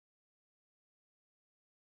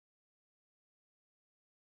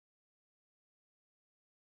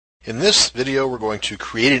In this video, we're going to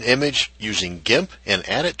create an image using GIMP and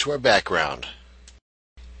add it to our background.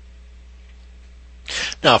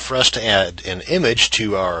 Now, for us to add an image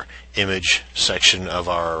to our image section of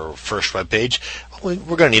our first web page, we're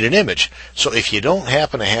going to need an image. So if you don't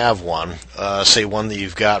happen to have one, say one that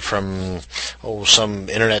you've got from some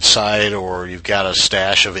internet site, or you've got a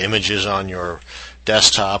stash of images on your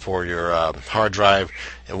desktop or your hard drive,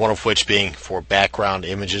 and one of which being for background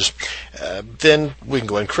images, then we can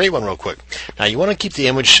go ahead and create one real quick. Now, you want to keep the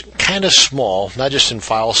image kind of small, not just in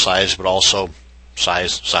file size, but also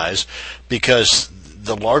size, because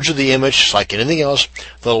the larger the image, like anything else,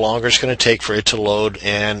 the longer it's going to take for it to load,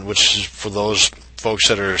 and which is for those folks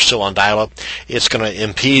that are still on dial-up, it's going to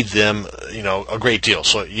impede them, a great deal.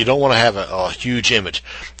 So you don't want to have a huge image.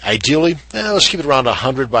 Ideally, let's keep it around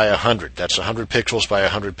 100 by 100. That's 100 pixels by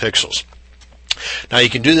 100 pixels. Now, you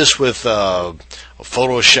can do this with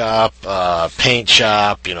Photoshop,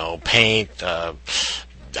 PaintShop, Paint.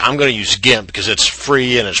 I'm going to use GIMP because it's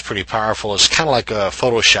free and it's pretty powerful. It's kind of like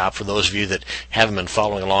Photoshop for those of you that haven't been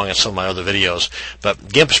following along in some of my other videos.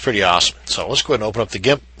 But GIMP is pretty awesome. So let's go ahead and open up the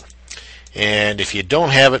GIMP. And if you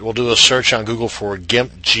don't have it, we'll do a search on Google for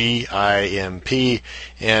GIMP, G-I-M-P.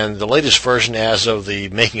 And the latest version as of the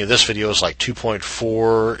making of this video is like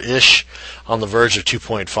 2.4-ish, on the verge of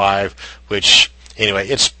 2.5, which, anyway,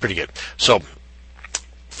 it's pretty good. So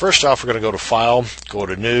first off, we're going to go to File, go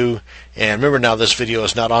to New, and remember now this video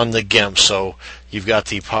is not on the GIMP, so you've got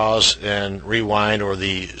the pause and rewind or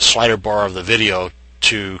the slider bar of the video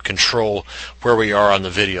to control where we are on the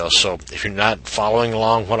video. So if you're not following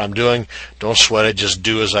along what I'm doing, don't sweat it, just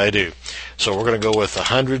do as I do. So we're going to go with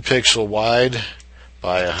 100 pixel wide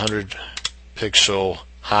by 100 pixel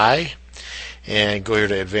high, and go here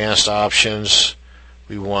to Advanced Options.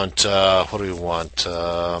 We want, what do we want?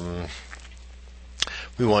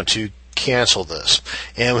 We want to cancel this,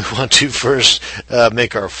 and we want to first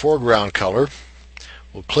make our foreground color.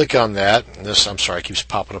 We'll click on that. This, I'm sorry, it keeps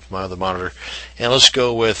popping up on my other monitor. And let's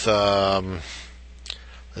go with, let's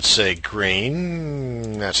say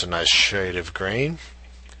green. That's a nice shade of green.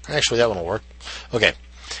 Actually, that one will work. Okay,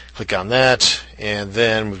 click on that, and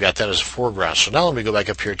then we've got that as a foreground. So now let me go back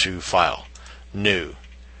up here to File, New.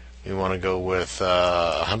 We want to go with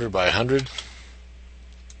 100 by 100.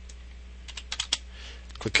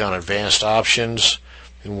 Click on Advanced Options.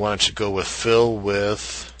 We want it to go with Fill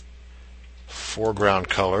with foreground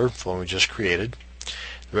color, the one we just created.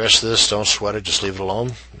 The rest of this, don't sweat it, just leave it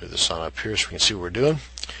alone. Move this on up here so we can see what we're doing.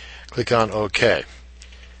 Click on OK.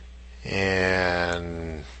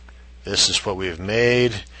 And this is what we've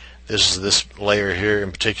made. This is this layer here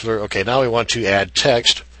in particular. Okay, now we want to add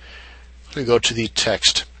text. We go to the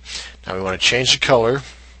text. Now we want to change the color.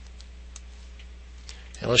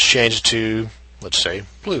 And let's change it to, let's say,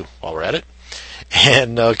 blue while we're at it.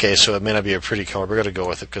 And okay, so it may not be a pretty color. We're going to go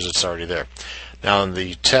with it because it's already there. Now in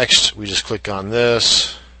the text, we just click on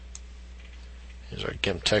this. Here's our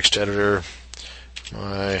GIMP text editor.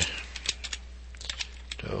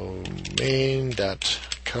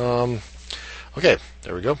 mydomain.com. Okay,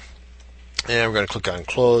 there we go. And we're going to click on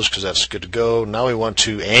Close because that's good to go. Now we want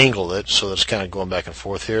to angle it so that it's kind of going back and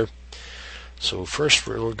forth here. So first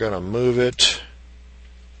we're going to move it.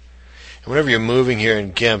 And whenever you're moving here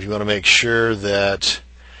in GIMP, you want to make sure that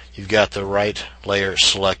you've got the right layer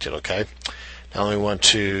selected, okay? Now we want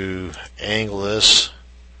to angle this,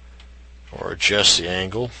 or adjust the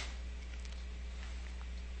angle.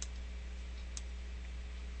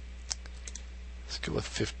 Let's go with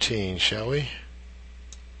 15, shall we?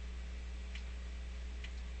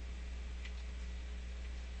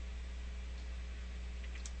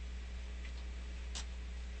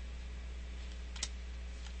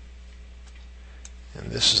 And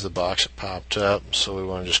this is the box that popped up, so we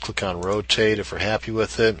want to just click on Rotate if we're happy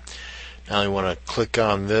with it. Now we want to click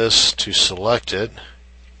on this to select it.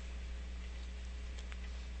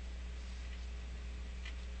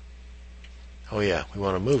 Oh yeah, we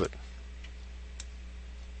want to move it.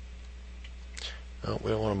 No, we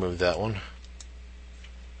don't want to move that one.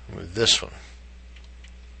 Move this one.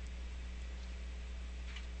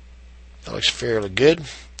 That looks fairly good.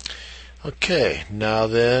 Okay, now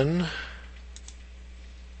then,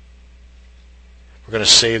 we're going to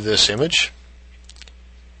save this image.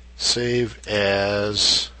 Save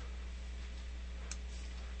as.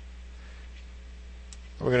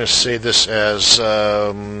 We're going to save this as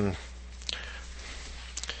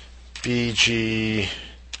BG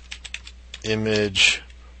image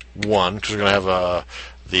 1, because we're going to have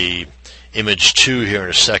the image 2 here in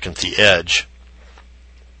a second, the edge.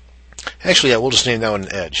 Actually, yeah, we'll just name that one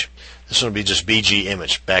an edge. This one will be just BG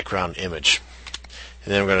image, background image.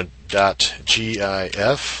 And then we're going to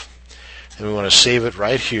 .gif. and we want to save it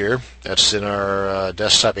right here. That's in our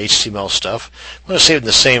desktop HTML stuff. We want to save it in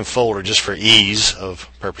the same folder just for ease of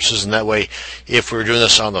purposes, and that way if we were doing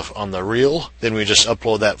this on the reel, then we just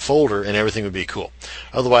upload that folder and everything would be cool.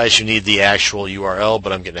 Otherwise you need the actual URL,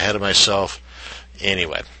 but I'm getting ahead of myself.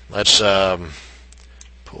 Anyway, let's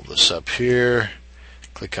pull this up here,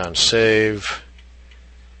 click on save,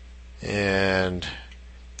 and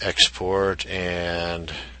export,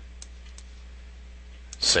 and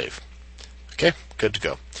save. Okay, good to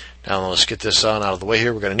go. Now let's get this on out of the way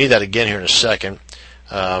here. We're going to need that again here in a second.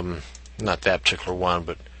 Not that particular one,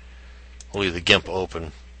 but we'll leave the GIMP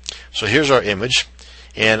open. So here's our image,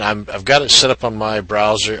 and I've got it set up on my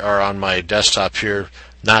browser or on my desktop here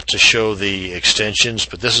not to show the extensions,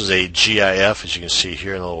 but this is a GIF, as you can see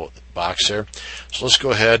here in the little box there. So let's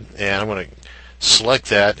go ahead and I'm going to select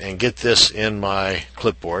that and get this in my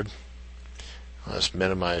clipboard. Let's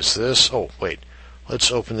minimize this. Oh, wait.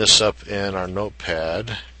 Let's open this up in our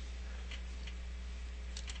notepad.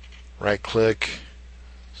 Right click,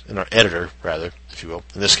 in our editor, rather, if you will,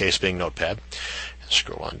 in this case being notepad. And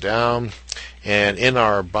scroll on down. And in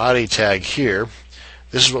our body tag here,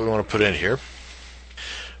 this is what we want to put in here.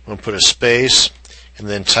 I'm going to put a space and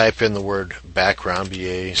then type in the word background,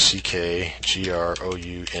 BACKGROUND,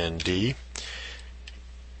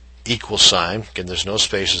 equal sign. Again, there's no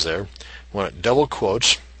spaces there. I want it double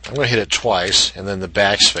quotes. I'm going to hit it twice, and then the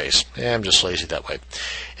backspace. I'm just lazy that way.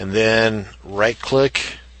 And then right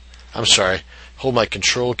click, hold my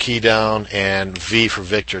control key down and V for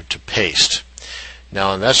Victor to paste.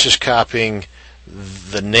 Now, and that's just copying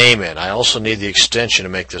the name in. I also need the extension to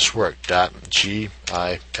make this work. .gif.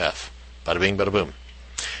 Bada bing, bada boom.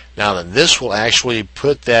 Now then, this will actually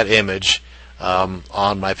put that image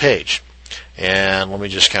on my page. And let me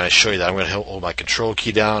just kind of show you that. I'm going to hold my control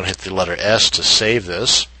key down, hit the letter S to save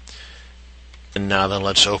this. And now then,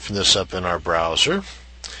 let's open this up in our browser.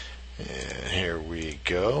 And here we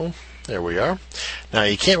go. There we are. Now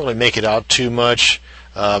you can't really make it out too much.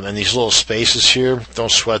 And these little spaces here, don't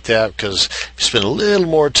sweat that, because if you spend a little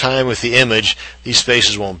more time with the image, these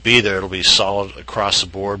spaces won't be there. It'll be solid across the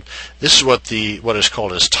board. This is what is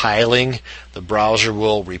called as tiling. The browser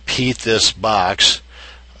will repeat this box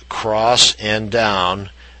across and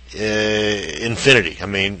down infinity. I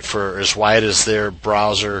mean, for as wide as their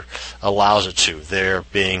browser allows it to. They're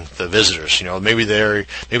being the visitors. You know, maybe they've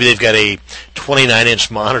got a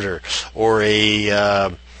 29-inch monitor or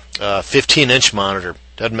a 15-inch monitor.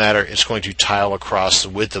 Doesn't matter. It's going to tile across the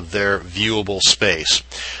width of their viewable space.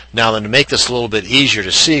 Now then, to make this a little bit easier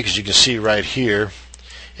to see, because you can see right here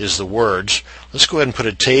is the words, let's go ahead and put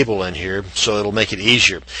a table in here so it'll make it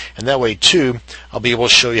easier. And that way too, I'll be able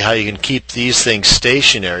to show you how you can keep these things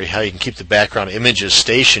stationary, how you can keep the background images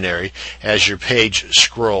stationary as your page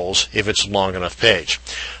scrolls if it's a long enough page.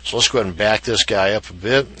 So let's go ahead and back this guy up a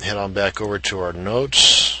bit, head on back over to our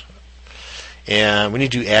notes. And we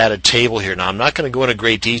need to add a table here. Now, I'm not going to go into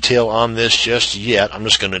great detail on this just yet. I'm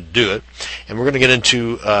just going to do it. And we're going to get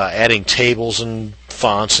into adding tables and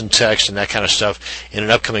fonts and text and that kind of stuff in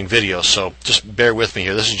an upcoming video. So just bear with me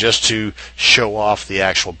here. This is just to show off the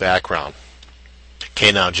actual background.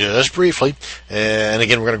 Okay, now just briefly, and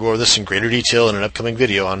again we're going to go over this in greater detail in an upcoming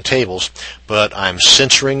video on tables, but I'm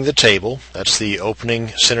centering the table. That's the opening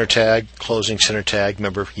center tag, closing center tag,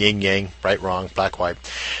 remember yin yang, right wrong, black white.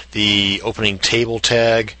 The opening table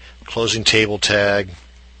tag, closing table tag,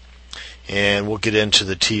 and we'll get into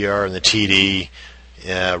the TR and the TD,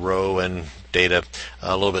 row and data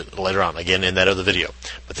a little bit later on, again in that other video.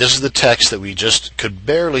 But this is the text that we just could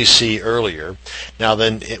barely see earlier. Now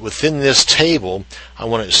then, within this table, I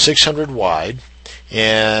want it 600 wide,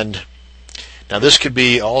 and now this could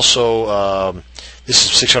be also, this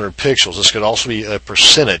is 600 pixels. This could also be a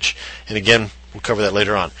percentage, and again, we'll cover that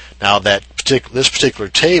later on. Now this particular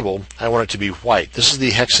table, I want it to be white. This is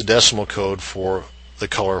the hexadecimal code for the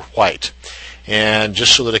color white. And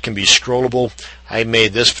just so that it can be scrollable, I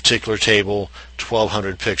made this particular table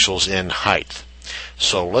 1200 pixels in height.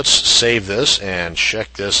 So let's save this and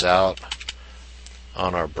check this out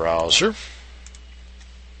on our browser.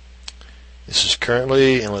 This is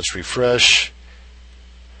currently, and let's refresh.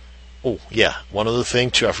 Oh yeah, one other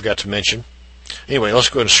thing too I forgot to mention. Anyway, let's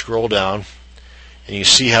go ahead and scroll down, and you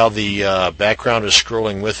see how the background is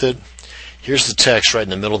scrolling with it. Here's the text right in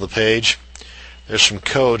the middle of the page. There's some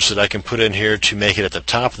codes that I can put in here to make it at the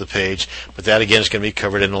top of the page, but that again is going to be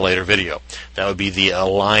covered in a later video. That would be the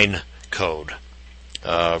align code,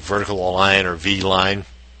 vertical align or V line.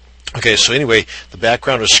 Okay, so anyway, the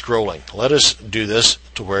background is scrolling. Let us do this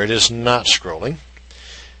to where it is not scrolling.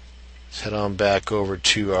 Let's head on back over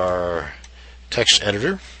to our text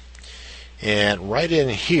editor, And right in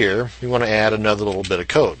here, we want to add another little bit of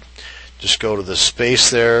code. Just go to the space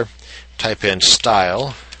there, type in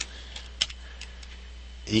style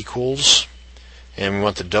equals, and we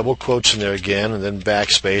want the double quotes in there again, and then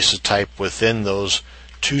backspace to type within those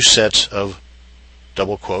two sets of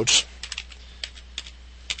double quotes.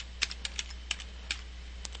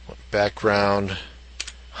 Background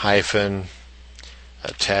hyphen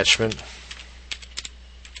attachment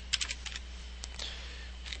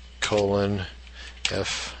colon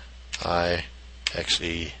FIXED.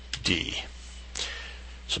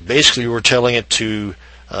 So basically we're telling it to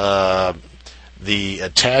the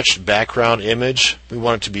attached background image, we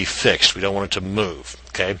want it to be fixed. We don't want it to move.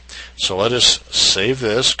 Okay, so let us save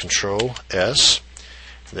this, Control S,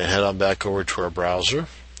 and then head on back over to our browser,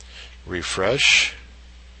 refresh.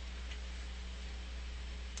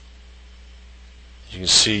 You can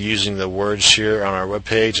see using the words here on our web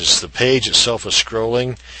page, it's the page itself is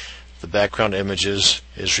scrolling, the background images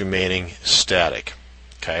is remaining static.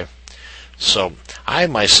 Okay, so I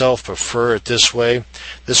myself prefer it this way.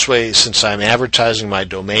 This way, since I'm advertising my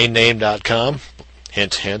domain name.com,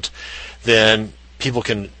 hint hint, then people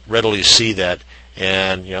can readily see that,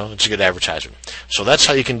 and it's a good advertisement. So that's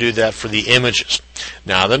how you can do that for the images.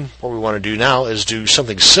 Now then, what we want to do now is do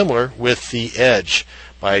something similar with the edge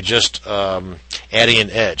by just adding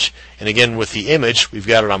an edge. And again, with the image, we've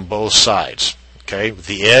got it on both sides. Okay, with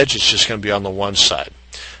the edge, it's just going to be on the one side.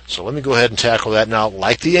 So let me go ahead and tackle that now.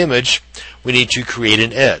 Like the image, we need to create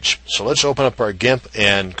an edge. So let's open up our GIMP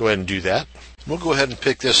and go ahead and do that. We'll go ahead and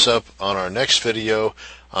pick this up on our next video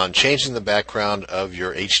on changing the background of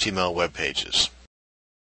your HTML web pages.